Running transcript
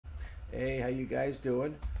Hey, how you guys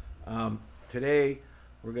doing? Today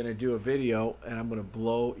we're gonna do a video, and I'm gonna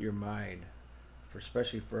blow your mind,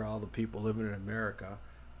 especially for all the people living in America.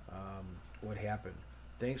 What happened?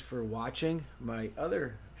 Thanks for watching my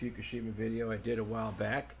other Fukushima video I did a while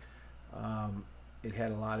back. It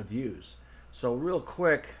had a lot of views. So real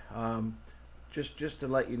quick, just to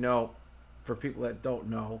let you know, for people that don't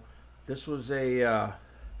know, this was a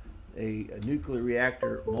nuclear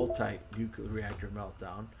reactor, multi-nuclear reactor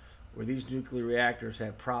meltdown, where these nuclear reactors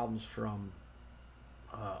had problems from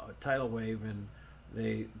a tidal wave, and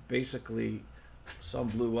they basically, some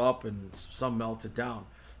blew up and some melted down.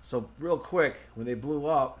 So real quick, when they blew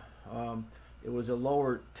up, it was a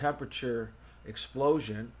lower temperature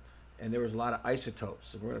explosion, and there was a lot of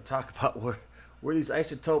isotopes. And we're going to talk about where these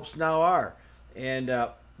isotopes now are. And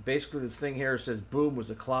basically this thing here says boom was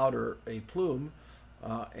a cloud or a plume.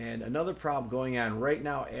 And another problem going on right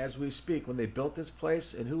now as we speak, when they built this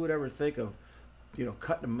place, and who would ever think of,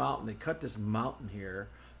 cutting a mountain? They cut this mountain here,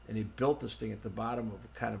 and they built this thing at the bottom of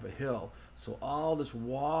kind of a hill. So all this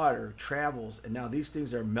water travels, and now these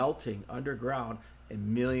things are melting underground,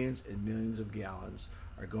 and millions of gallons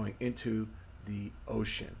are going into the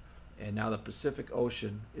ocean. And now the Pacific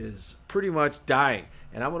Ocean is pretty much dying.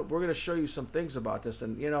 And we're going to show you some things about this.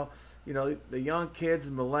 And the young kids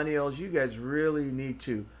and millennials, you guys really need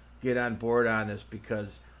to get on board on this,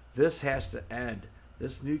 because this has to end.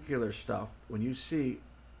 This nuclear stuff, when you see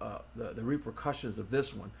the repercussions of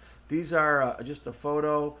this one, these are just a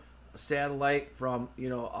photo, a satellite from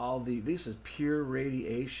this is pure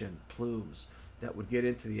radiation plumes that would get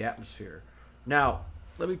into the atmosphere. Now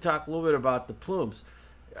let me talk a little bit about the plumes.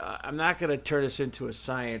 I'm not going to turn this into a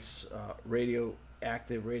science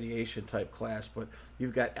radioactive radiation type class, but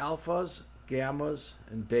you've got alphas, gammas,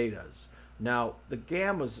 and betas. Now the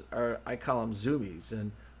gammas are, I call them zoomies,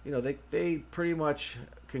 and they pretty much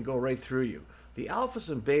can go right through you. The alphas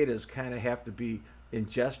and betas kind of have to be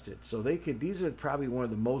ingested, so these are probably one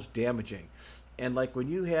of the most damaging. And like when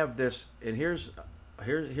you have this, and here's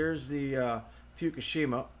the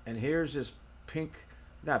Fukushima, and here's this pink,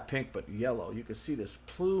 not pink but yellow, you can see this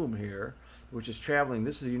plume here which is traveling.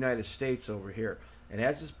 This is the United States over here, and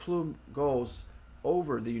as this plume goes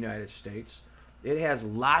over the United States, it has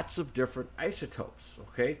lots of different isotopes,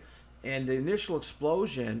 okay? And the initial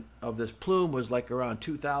explosion of this plume was like around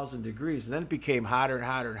 2,000 degrees, and then it became hotter and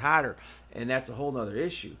hotter and hotter, and that's a whole nother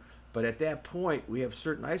issue. But at that point, we have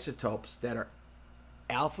certain isotopes that are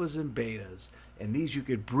alphas and betas, and these you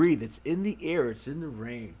could breathe. It's in the air, it's in the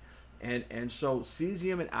rain. And so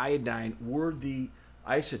cesium and iodine were the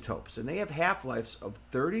isotopes, and they have half-lives of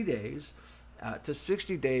 30 days to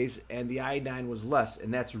 60 days, and the iodine was less.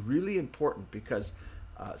 And that's really important, because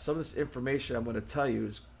some of this information I'm going to tell you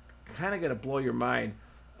is kind of going to blow your mind.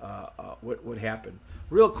 What happened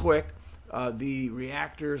real quick. The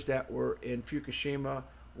reactors that were in Fukushima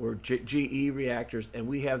were GE reactors, and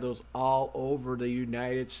we have those all over the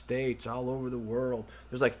United States, all over the world.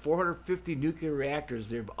 There's like 450 nuclear reactors.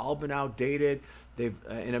 They've all been outdated. They've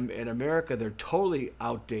in America, they're totally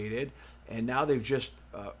outdated, and now they've just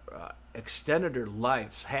extended their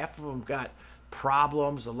lives. Half of them got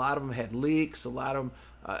problems. A lot of them had leaks. A lot of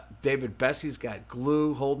them, David Bessie's got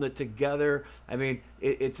glue holding it together. I mean,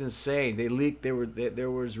 it's insane. They leaked. There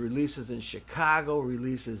was releases in Chicago,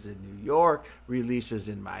 releases in New York, releases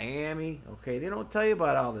in Miami. Okay, they don't tell you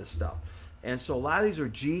about all this stuff. And so a lot of these are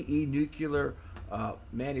GE nuclear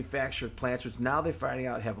manufactured plants, which now they're finding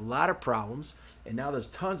out have a lot of problems, and now there's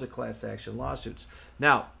tons of class action lawsuits.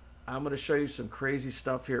 Now I'm going to show you some crazy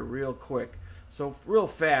stuff here real quick. So real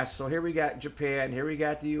fast. So here we got Japan, here we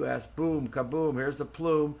got the US, boom, kaboom, here's the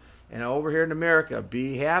plume. And over here in America,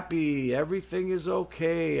 be happy, everything is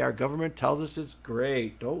okay. Our government tells us it's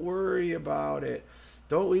great. Don't worry about it.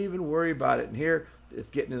 Don't even worry about it. And here it's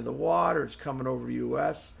getting into the water, it's coming over the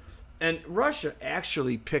US. And Russia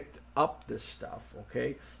actually picked up this stuff,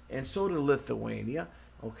 okay? And so did Lithuania,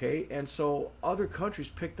 okay? And so other countries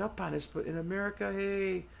picked up on this, but in America,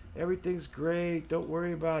 hey, everything's great, don't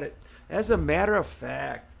worry about it. As a matter of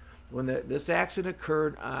fact, when this accident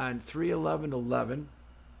occurred on 3/11/11,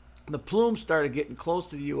 the plume started getting close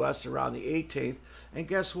to the U.S. around the 18th, and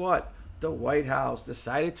guess what? The White House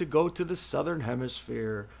decided to go to the southern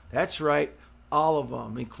hemisphere. That's right, all of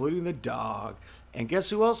them, including the dog. And guess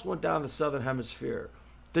who else went down the southern hemisphere?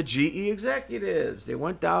 The GE executives. They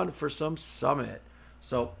went down for some summit.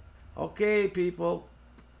 So, okay, people,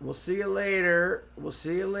 we'll see you later. We'll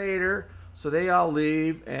see you later. So they all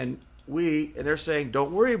leave, and they're saying,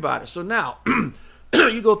 don't worry about it. So now,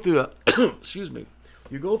 you go through excuse me,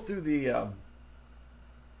 you go through the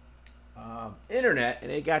internet,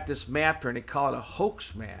 and they got this map here, and they call it a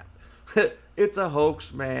hoax map. It's a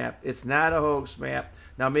hoax map. It's not a hoax map.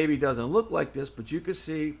 Now, maybe it doesn't look like this, but you can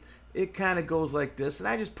see it kind of goes like this. And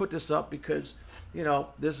I just put this up because, you know,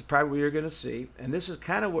 this is probably what you're going to see. And this is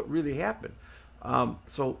kind of what really happened.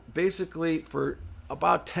 So basically, for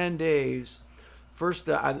about 10 days, first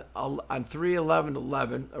on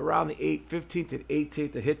 3/11/11, around the 15th and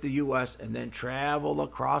 18th, it hit the U.S. and then traveled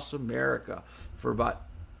across America for about,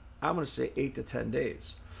 I'm going to say, 8 to 10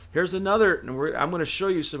 days. Here's another, and I'm going to show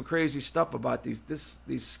you some crazy stuff about these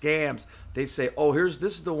scams. They say, oh, this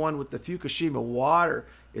is the one with the Fukushima water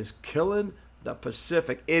is killing the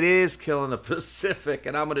Pacific. It is killing the Pacific,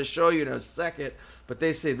 and I'm going to show you in a second. But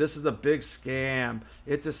they say this is a big scam.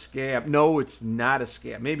 It's a scam. No, it's not a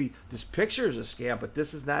scam. Maybe this picture is a scam, but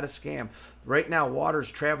this is not a scam. Right now, water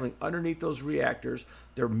is traveling underneath those reactors.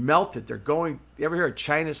 They're melted. They're going. You ever hear of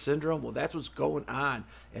China syndrome? Well, that's what's going on.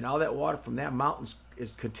 And all that water from that mountain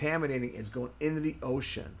is contaminating. It's going into the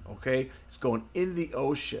ocean. Okay, it's going into the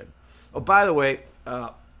ocean. Oh, by the way,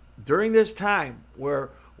 during this time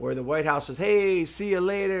where the White House says, hey, see you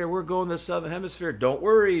later, we're going to the Southern Hemisphere, don't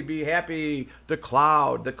worry, be happy, the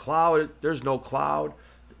cloud, there's no cloud.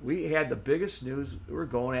 We had the biggest news, we were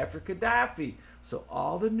going after Gaddafi. So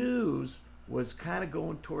all the news was kind of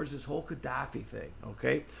going towards this whole Gaddafi thing,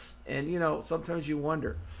 okay? And, you know, sometimes you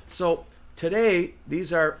wonder. So today,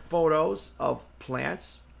 these are photos of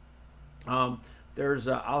plants. I'll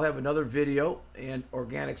have another video, and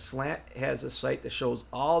Organic Slant has a site that shows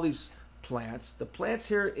all these plants. The plants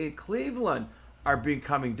here in Cleveland are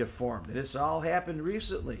becoming deformed. And this all happened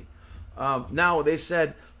recently. Now they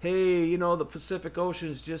said, hey, you know, the Pacific Ocean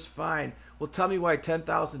is just fine. Well, tell me why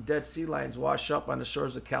 10,000 dead sea lions wash up on the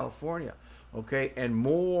shores of California, okay, and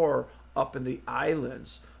more up in the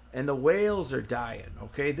islands. And the whales are dying,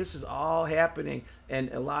 okay? This is all happening, and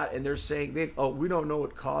they're saying, we don't know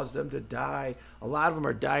what caused them to die. A lot of them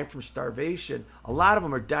are dying from starvation. A lot of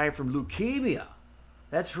them are dying from leukemia.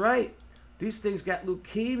 That's right. These things got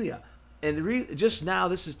leukemia. And just now,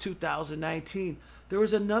 this is 2019, there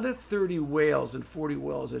was another 30 whales and 40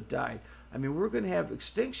 whales that died. I mean, we're going to have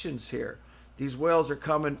extinctions here. These whales are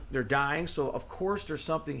coming, they're dying, so of course there's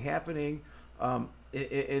something happening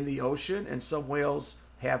in the ocean, and some whales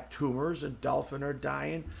have tumors, and dolphin are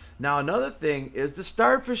dying. Now, another thing is the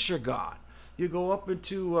starfish are gone. You go up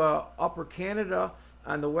into upper Canada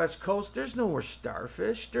on the west coast, there's no more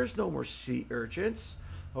starfish, there's no more sea urchins.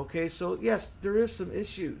 Okay, so yes, there is some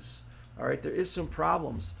issues. All right, there is some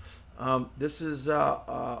problems. This is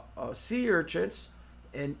sea urchins,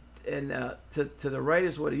 and to the right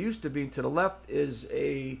is what it used to be. To the left is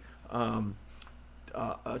a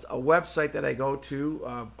website that I go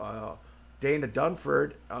to. Dana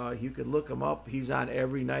Dunford, you could look him up. He's on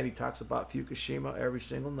every night. He talks about Fukushima every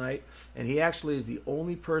single night. And he actually is the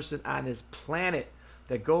only person on this planet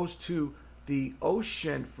that goes to the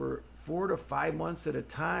ocean for 4 to 5 months at a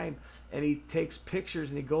time. And he takes pictures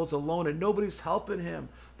and he goes alone and nobody's helping him.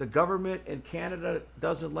 The government in Canada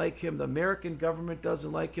doesn't like him. The American government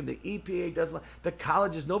doesn't like him. The EPA doesn't like the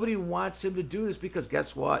colleges. Nobody wants him to do this because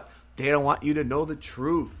guess what? They don't want you to know the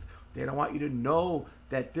truth. They don't want you to know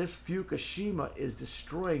that this Fukushima is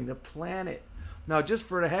destroying the planet. Now, just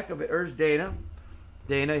for the heck of it, there's Dana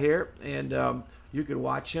here, and you can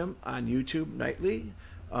watch him on YouTube nightly.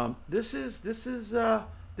 This is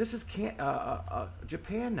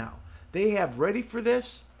Japan now. They have ready for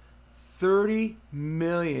this 30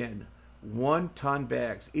 million 1-ton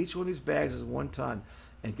bags. Each one of these bags is 1 ton.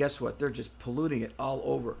 And guess what? They're just polluting it all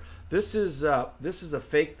over. This is a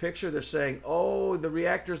fake picture. They're saying, oh, the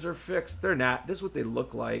reactors are fixed. They're not. This is what they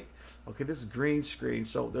look like. Okay, this is green screen.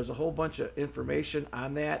 So there's a whole bunch of information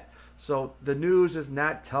on that. So the news is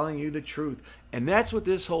not telling you the truth. And that's what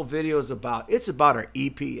this whole video is about. It's about our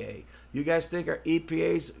EPA. You guys think our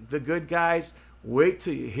EPA's the good guys? Wait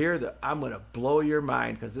till you hear I'm going to blow your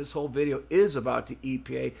mind, because this whole video is about the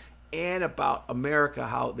EPA and about America,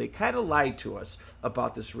 how they kind of lied to us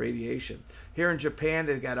about this radiation. Here in Japan,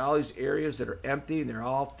 they've got all these areas that are empty, and they're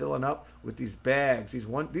all filling up with these bags. These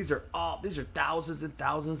are thousands and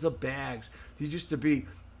thousands of bags. These used to be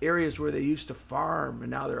areas where they used to farm, and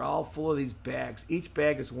now they're all full of these bags. Each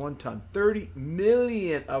bag is 1 ton, 30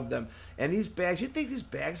 million of them. And these bags, you think these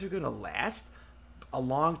bags are going to last a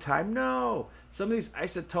long time? No. Some of these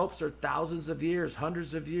isotopes are thousands of years,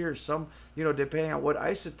 hundreds of years. Some, depending on what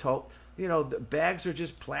isotope, the bags are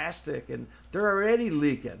just plastic, and they're already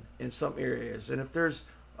leaking in some areas. And if there's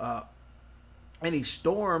any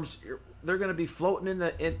storms, they're going to be floating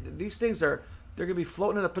these things they're going to be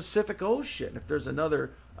floating in the Pacific Ocean. If there's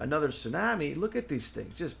another tsunami, look at these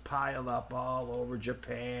things just piled up all over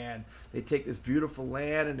Japan. They take this beautiful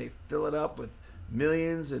land and they fill it up with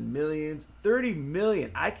millions and millions, 30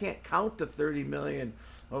 million. I can't count to 30 million.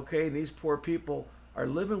 Okay, and these poor people are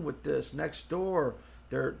living with this next door.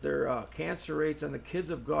 Their cancer rates on the kids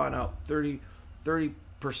have gone up 30%,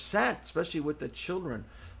 especially with the children.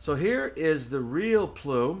 So here is the real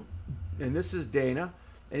plume, and this is Dana,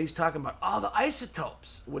 and he's talking about all the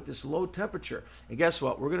isotopes with this low temperature. And guess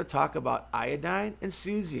what? We're going to talk about iodine and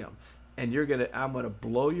cesium, and I'm going to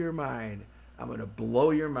blow your mind. I'm going to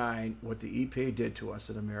blow your mind what the EPA did to us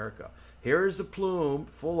in America. Here is the plume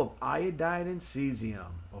full of iodine and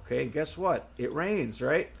cesium. Okay, and guess what? It rains,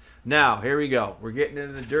 right? Now, here we go. We're getting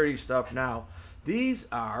into the dirty stuff now. These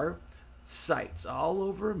are sites all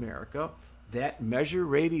over America that measure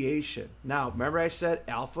radiation. Now, remember I said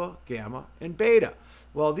alpha, gamma, and beta.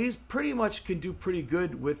 Well, these pretty much can do pretty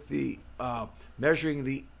good with the measuring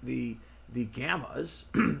the gammas,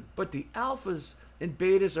 but the alphas and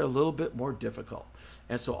betas are a little bit more difficult.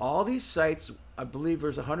 And so all these sites, I believe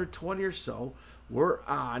there's 120 or so, were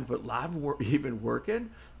on, but a lot of them were even working,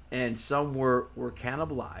 and some were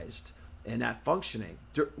cannibalized and not functioning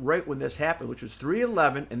right when this happened, which was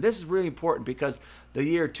 3/11. And this is really important because the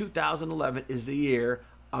year 2011 is the year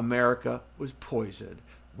America was poisoned.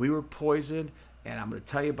 We were poisoned, and I'm going to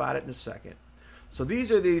tell you about it in a second. So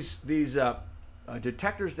these are these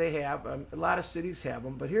detectors they have. A lot of cities have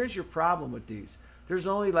them, but here's your problem with these. There's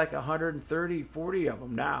only like 130, 40 of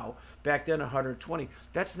them now. Back then, 120.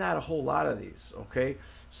 That's not a whole lot of these, okay?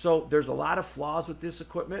 So there's a lot of flaws with this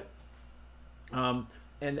equipment.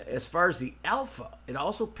 And as far as the alpha, it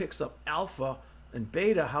also picks up alpha and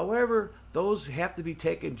beta. However, those have to be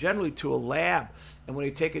taken generally to a lab. And when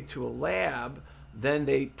they take it to a lab, then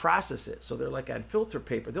they process it. So they're like on filter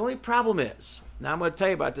paper. The only problem is, now I'm going to tell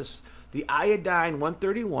you about this, the iodine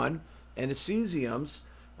 131 and the cesiums,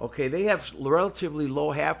 okay, they have relatively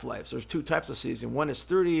low half-lives. There's two types of cesium. One is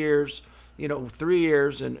 30 years, 3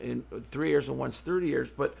 years, and 3 years, and one's 30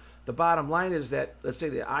 years. But the bottom line is that, let's say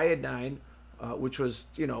the iodine, which was,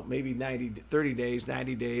 maybe 30 days,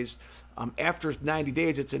 90 days, after 90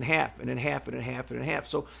 days, it's in half, and in half, and in half, and in half.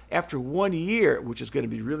 So after 1 year, which is going to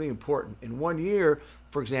be really important, in 1 year,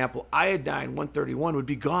 for example, iodine 131 would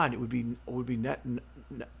be gone. It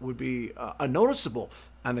would be unnoticeable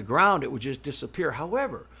on the ground. It would just disappear.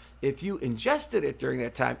 However, if you ingested it during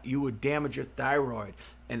that time, you would damage your thyroid.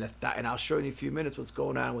 And I'll show you in a few minutes what's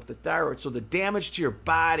going on with the thyroid. So the damage to your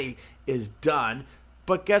body is done.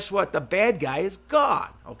 But guess what? The bad guy is gone.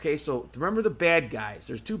 Okay, so remember the bad guys.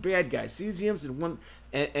 There's two bad guys, cesiums and one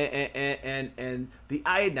and the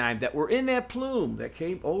iodine that were in that plume that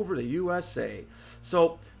came over the USA.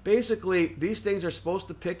 So basically, these things are supposed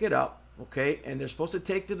to pick it up, okay, and they're supposed to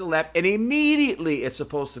take it to the lab, and immediately it's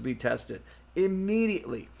supposed to be tested.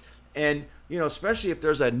 Immediately. And, especially if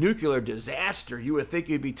there's a nuclear disaster, you would think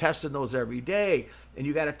you'd be testing those every day. And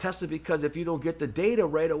you got to test it because if you don't get the data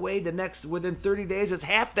right away, within 30 days, it's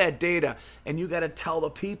half that data. And you got to tell the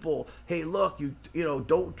people, hey, look,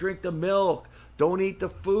 don't drink the milk, don't eat the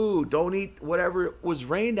food, don't eat whatever was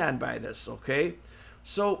rained on by this, okay?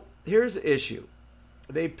 So here's the issue.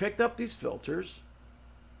 They picked up these filters,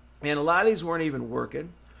 and a lot of these weren't even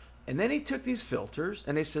working. And then he took these filters,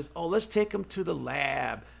 and they says, oh, let's take them to the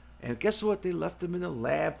lab. And guess what? They left them in the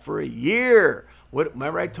lab for a year.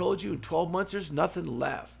 Remember I told you in 12 months there's nothing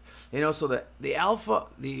left. So the alpha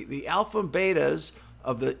and betas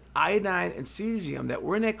of the iodine and cesium that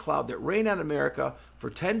were in that cloud that rained on America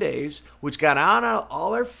for 10 days, which got on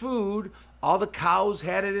all our food, all the cows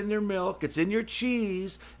had it in their milk, it's in your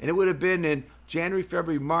cheese, and it would have been in January,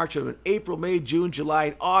 February, March, and April, May, June, July,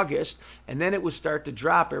 and August, and then it would start to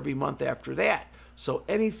drop every month after that. So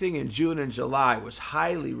anything in June and July was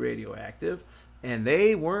highly radioactive, and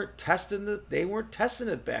they weren't testing it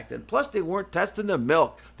back then. Plus, they weren't testing the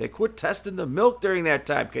milk. They quit testing the milk during that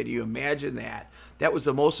time. Can you imagine that? That was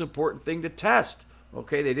the most important thing to test.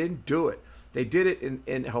 Okay, they didn't do it. They did it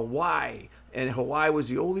in Hawaii, and Hawaii was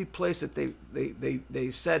the only place that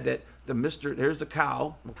they said that here's the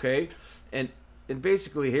cow, okay, and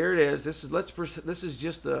basically here it is. This is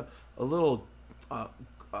just a little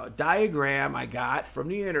diagram I got from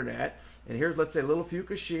the internet, and here's, let's say, little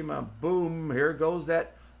Fukushima. Boom, here goes the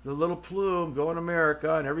little plume going to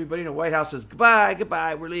America, and everybody in the White House says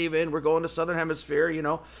goodbye, we're leaving, we're going to Southern Hemisphere, and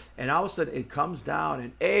all of a sudden it comes down,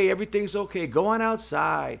 and hey, everything's okay, go on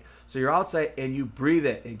outside. So you're outside and you breathe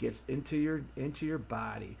it, and it gets into your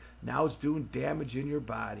body. Now it's doing damage in your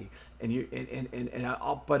body,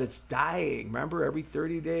 but it's dying. Remember, every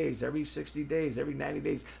 30 days, every 60 days, every 90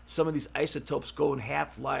 days, some of these isotopes go in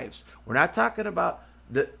half-lives. We're not talking about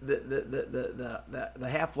the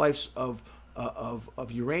half-lives of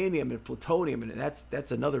of uranium and plutonium, and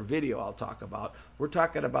that's another video I'll talk about. We're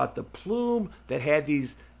talking about the plume that had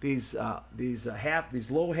these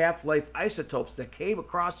low half-life isotopes that came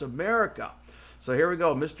across America. So here we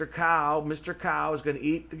go. Mr. Cow is going to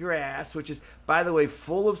eat the grass, which is, by the way,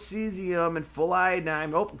 full of cesium and full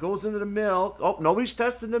iodine. Oh, it goes into the milk. Oh, nobody's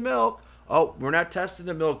testing the milk. Oh, we're not testing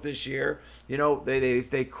the milk this year. You know,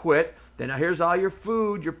 they quit. Then here's all your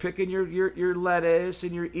food. You're picking your lettuce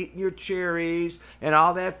and you're eating your cherries, and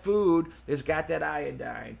all that food has got that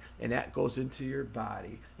iodine, and that goes into your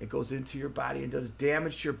body. It goes into your body and does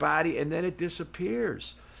damage to your body, and then it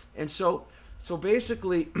disappears. And so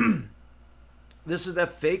basically, this is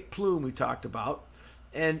that fake plume we talked about,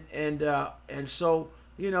 and so,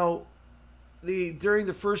 you know, during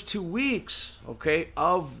the first 2 weeks, okay,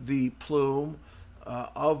 of the plume,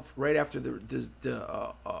 right after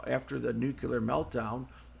after the nuclear meltdown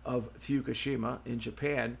of Fukushima in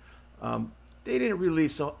Japan, they didn't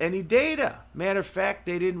release any data. Matter of fact,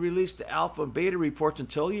 they didn't release the alpha and beta reports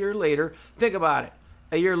until a year later. Think about it.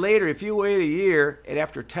 A year later, if you wait a year and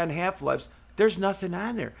after 10 half-lives, there's nothing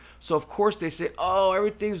on there. So of course they say, oh,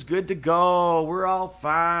 everything's good to go. We're all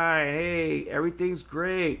fine. Hey, everything's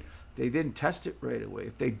great. They didn't test it right away.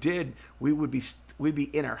 If they did, we'd be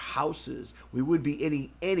in our houses. We wouldn't be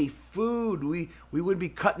eating any food. We wouldn't be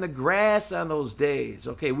cutting the grass on those days.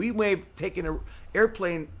 Okay, we may have taken an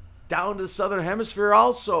airplane down to the southern hemisphere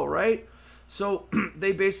also, right? So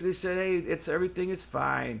they basically said, hey, everything is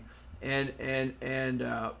fine. And in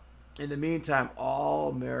the meantime, all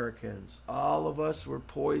Americans, all of us were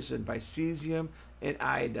poisoned by cesium and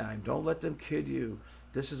iodine. Don't let them kid you.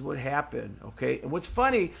 This is what happened, okay? And what's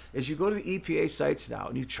funny is you go to the EPA sites now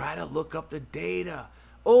and you try to look up the data.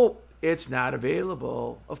 Oh, it's not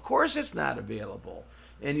available. Of course it's not available.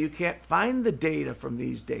 And you can't find the data from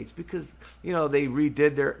these dates because, you know, they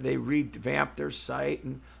revamped their site,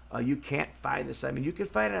 and you can't find this. I mean, you can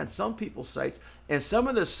find it on some people's sites, and some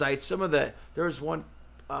of the sites, there's one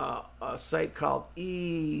a site called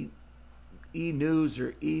E-News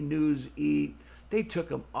or E-News E. They took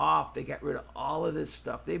them off. They got rid of all of this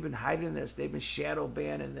stuff. They've been hiding this. They've been shadow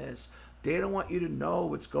banning this. They don't want you to know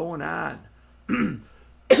what's going on.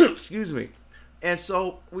 Excuse me. And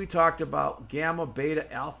so we talked about gamma,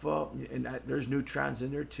 beta, alpha, and there's neutrons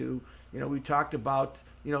in there too. You know, we talked about,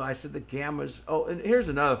 you know, I said the gammas. Oh, and here's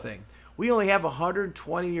another thing. We only have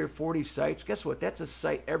 120 or 40 sites. Guess what? That's a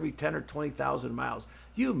site every 10 or 20,000 miles.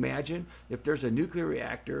 You imagine if there's a nuclear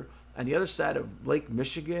reactor on the other side of Lake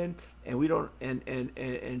Michigan, and we don't,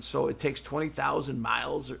 and so it takes 20,000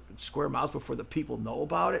 miles or square miles before the people know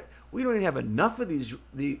about it. We don't even have enough of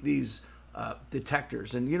these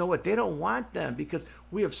detectors, and you know what? They don't want them because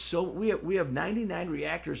we have 99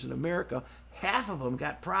 reactors in America. Half of them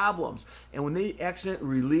got problems, and when they accidentally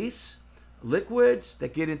release liquids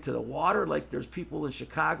that get into the water, like there's people in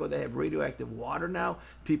Chicago that have radioactive water now.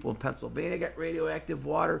 People in Pennsylvania got radioactive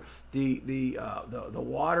water. The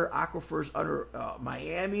water aquifers under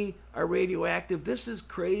Miami are radioactive. This is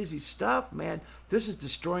crazy stuff, man. This is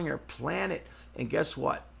destroying our planet. And guess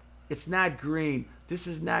what? It's not green. This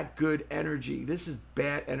is not good energy. This is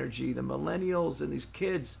bad energy. The millennials and these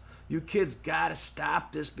kids, you kids gotta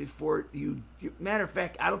stop this before you matter of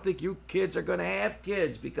fact, I don't think you kids are gonna have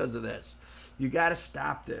kids because of this. You got to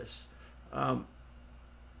stop this, and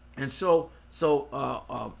so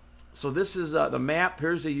this is the map.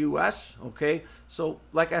 Here's the U.S. Okay, so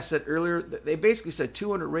like I said earlier, they basically said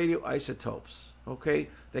 200 radioisotopes. Okay,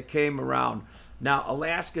 that came around. Now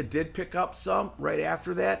Alaska did pick up some right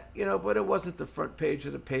after that, you know, but it wasn't the front page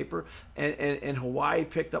of the paper. And Hawaii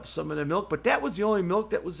picked up some of the milk, but that was the only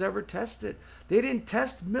milk that was ever tested. They didn't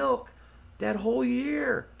test milk that whole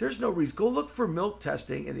year. There's no reason. Go look for milk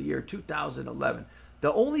testing in the year 2011.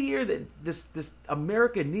 The only year that this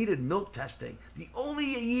America needed milk testing. The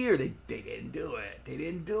only year they didn't do it. They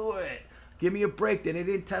didn't do it. Give me a break. Then they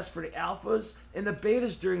didn't test for the alphas and the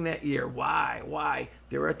betas during that year. Why? Why?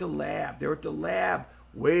 They were at the lab. They were at the lab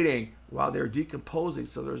waiting while they were decomposing,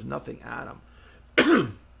 so there's nothing on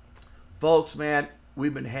them. Folks, man,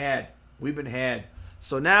 we've been had. We've been had.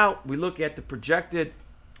 So now we look at the projected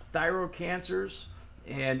thyroid cancers,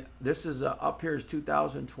 and this is up here is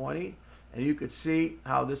 2020, and you could see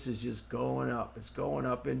how this is just going up. It's going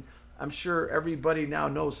up, and I'm sure everybody now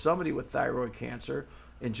knows somebody with thyroid cancer.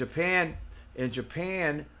 In Japan,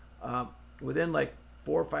 within like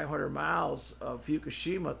 400 or 500 miles of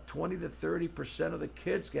Fukushima, 20 to 30% of the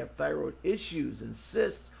kids get thyroid issues and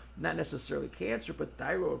cysts, not necessarily cancer, but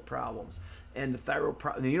thyroid problems. And the thyroid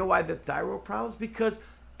problem, you know why the thyroid problems? Because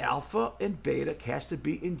alpha and beta has to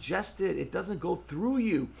be ingested. It doesn't go through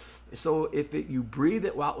you. So if you breathe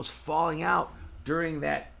it while it was falling out during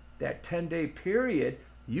that 10-day period,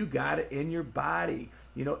 you got it in your body.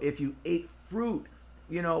 You know, if you ate fruit,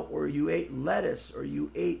 you know, or you ate lettuce, or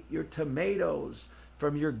you ate your tomatoes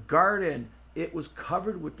from your garden, it was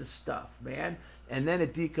covered with the stuff, man. And then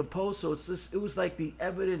it decomposed. So it was like the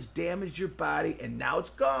evidence damaged your body, and now it's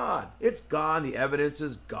gone. It's gone. The evidence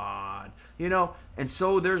is gone. You know, and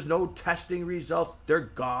so there's no testing results. They're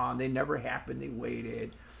gone. They never happened. They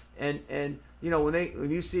waited. And you know,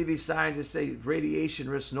 when you see these signs that say radiation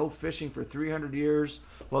risk, no fishing for 300 years,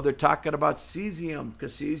 well, they're talking about cesium,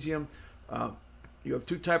 because cesium, you have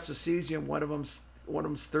two types of cesium. One of them's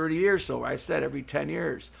 30 years. So I said every 10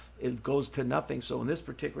 years it goes to nothing. So in this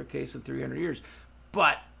particular case, in 300 years.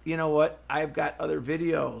 But you know what? I've got other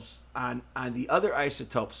videos on the other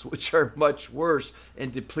isotopes, which are much worse,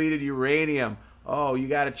 and depleted uranium. Oh, you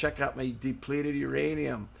got to check out my depleted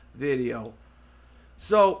uranium video.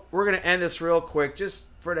 So we're going to end this real quick, just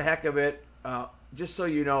for the heck of it. Just so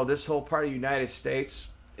you know, this whole part of the United States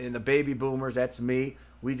and the baby boomers, that's me,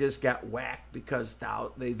 we just got whacked because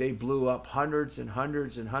they blew up hundreds and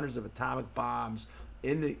hundreds and hundreds of atomic bombs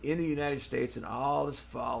in the United States, and all this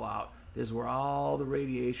fallout. This is where all the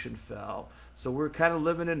radiation fell. So we're kind of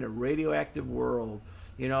living in a radioactive world,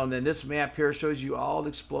 you know. And then this map here shows you all the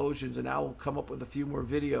explosions, and I will come up with a few more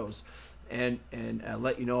videos and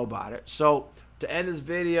let you know about it. So to end this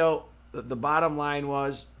video, the bottom line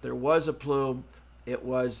was there was a plume. It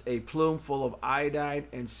was a plume full of iodine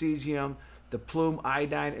and cesium. The plume,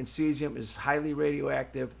 iodine, and cesium is highly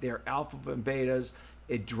radioactive. They're alpha and betas.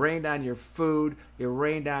 It rained on your food. It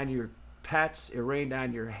rained on your pets. It rained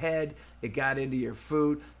on your head. It got into your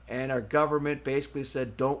food. And our government basically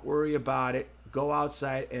said, don't worry about it. Go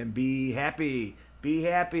outside and be happy. Be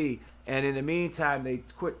happy. And in the meantime, they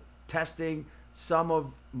quit testing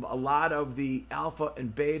a lot of the alpha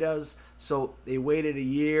and betas. So they waited a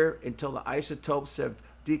year until the isotopes have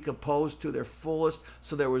decomposed to their fullest.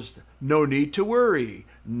 So there was no need to worry.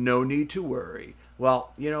 No need to worry.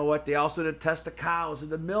 Well, you know what? They also did test the cows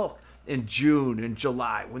and the milk in June and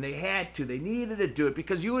July when they had to. They needed to do it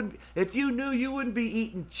because if you knew, you wouldn't be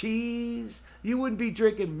eating cheese. You wouldn't be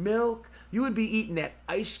drinking milk. You wouldn't be eating that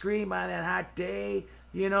ice cream on that hot day,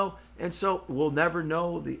 you know. And so we'll never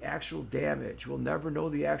know the actual damage. We'll never know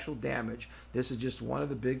the actual damage. This is just one of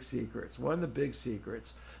the big secrets. One of the big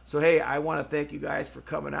secrets. So, hey, I want to thank you guys for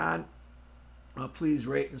coming on. Please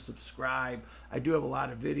rate and subscribe. I do have a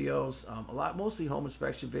lot of videos, mostly home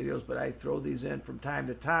inspection videos, but I throw these in from time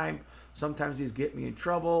to time. Sometimes these get me in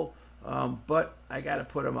trouble, but I got to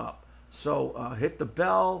put them up. So hit the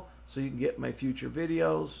bell so you can get my future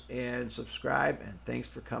videos, and subscribe, and thanks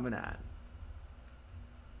for coming on.